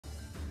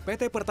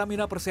PT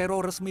Pertamina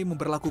Persero resmi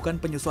memberlakukan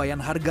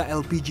penyesuaian harga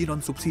LPG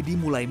non-subsidi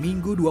mulai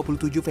Minggu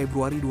 27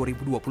 Februari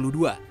 2022.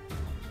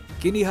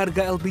 Kini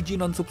harga LPG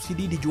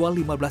non-subsidi dijual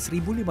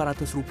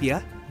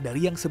Rp15.500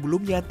 dari yang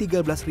sebelumnya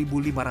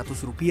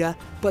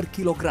Rp13.500 per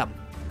kilogram.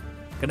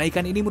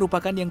 Kenaikan ini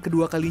merupakan yang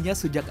kedua kalinya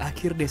sejak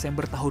akhir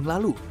Desember tahun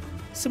lalu.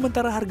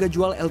 Sementara harga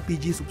jual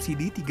LPG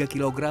subsidi 3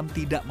 kg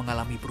tidak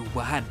mengalami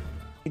perubahan.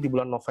 Di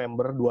bulan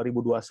November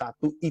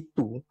 2021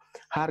 itu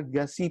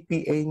harga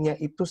CPA-nya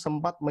itu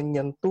sempat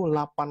menyentuh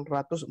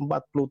 $847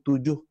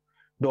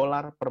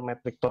 per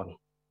metric ton.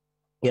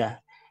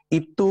 Ya,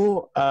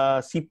 itu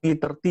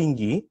CPI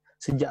tertinggi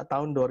sejak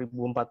tahun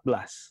 2014.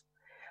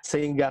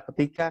 Sehingga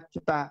ketika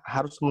kita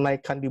harus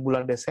menaikkan di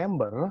bulan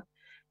Desember,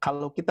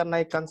 kalau kita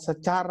naikkan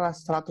secara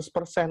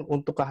 100%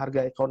 untuk ke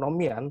harga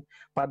ekonomian,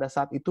 pada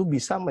saat itu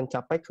bisa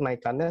mencapai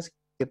kenaikannya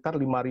sekitar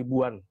 5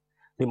 ribuan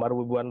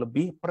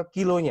lebih per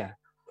kilonya.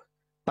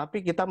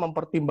 Tapi kita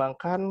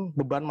mempertimbangkan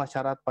beban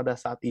masyarakat pada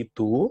saat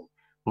itu,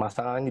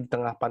 masalahnya di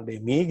tengah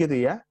pandemi gitu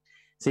ya,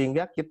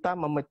 sehingga kita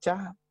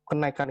memecah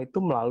kenaikan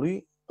itu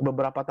melalui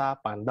beberapa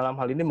tahapan. Dalam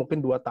hal ini mungkin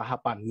 2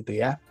 tahapan gitu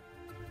ya.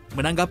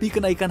 Menanggapi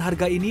kenaikan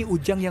harga ini,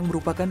 Ujang yang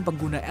merupakan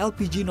pengguna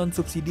LPG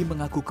non-subsidi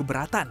mengaku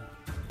keberatan.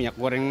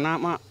 Minyak goreng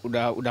mah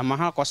udah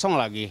mahal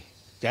kosong lagi,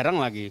 jarang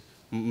lagi.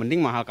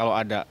 Mending mahal kalau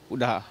ada,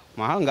 udah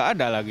mahal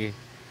nggak ada lagi.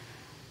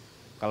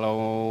 Kalau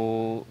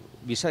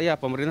bisa ya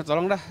pemerintah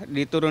tolong dah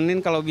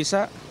diturunin kalau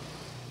bisa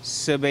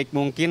sebaik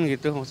mungkin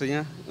gitu,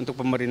 maksudnya untuk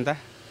pemerintah.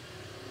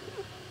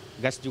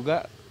 Gas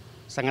juga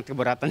sangat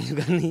keberatan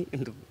juga nih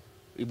untuk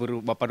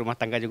ibu bapak rumah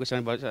tangga juga,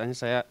 soalnya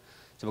saya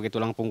sebagai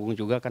tulang punggung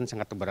juga kan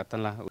sangat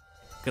keberatan lah.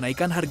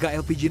 Kenaikan harga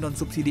LPG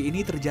non-subsidi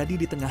ini terjadi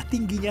di tengah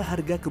tingginya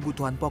harga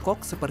kebutuhan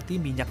pokok seperti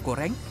minyak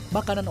goreng,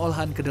 makanan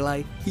olahan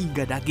kedelai,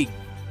 hingga daging.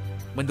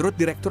 Menurut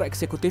Direktur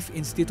Eksekutif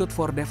Institute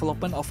for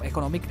Development of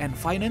Economic and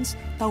Finance,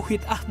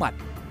 Tauhid Ahmad,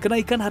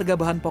 kenaikan harga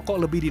bahan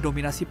pokok lebih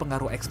didominasi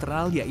pengaruh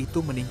eksternal,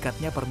 yaitu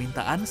meningkatnya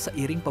permintaan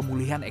seiring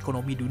pemulihan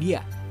ekonomi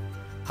dunia.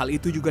 Hal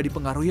itu juga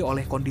dipengaruhi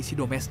oleh kondisi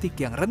domestik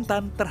yang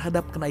rentan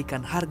terhadap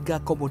kenaikan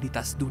harga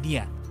komoditas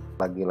dunia.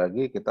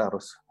 Lagi-lagi kita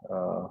harus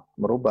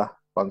merubah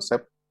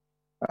konsep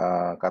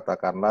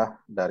katakanlah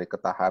dari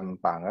ketahanan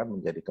pangan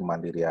menjadi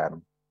kemandirian.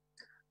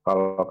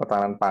 Kalau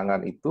ketahanan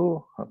pangan itu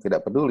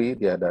tidak peduli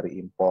dia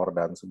dari impor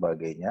dan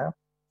sebagainya,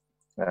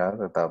 ya,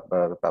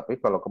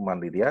 tetapi kalau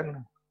kemandirian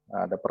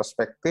ada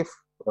perspektif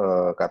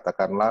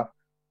katakanlah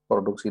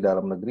produksi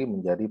dalam negeri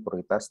menjadi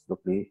prioritas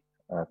untuk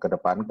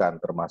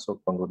dikedepankan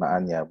termasuk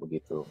penggunaannya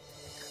begitu.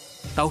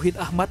 Tauhid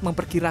Ahmad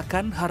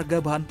memperkirakan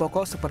harga bahan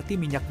pokok seperti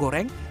minyak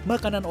goreng,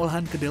 makanan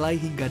olahan kedelai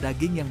hingga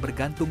daging yang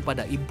bergantung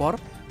pada impor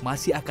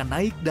masih akan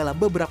naik dalam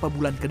beberapa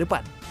bulan ke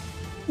depan,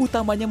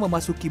 utamanya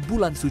memasuki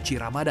bulan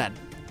suci Ramadan.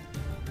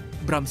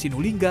 Bram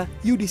Sinulinga,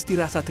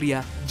 Yudhistira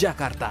Satria,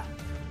 Jakarta.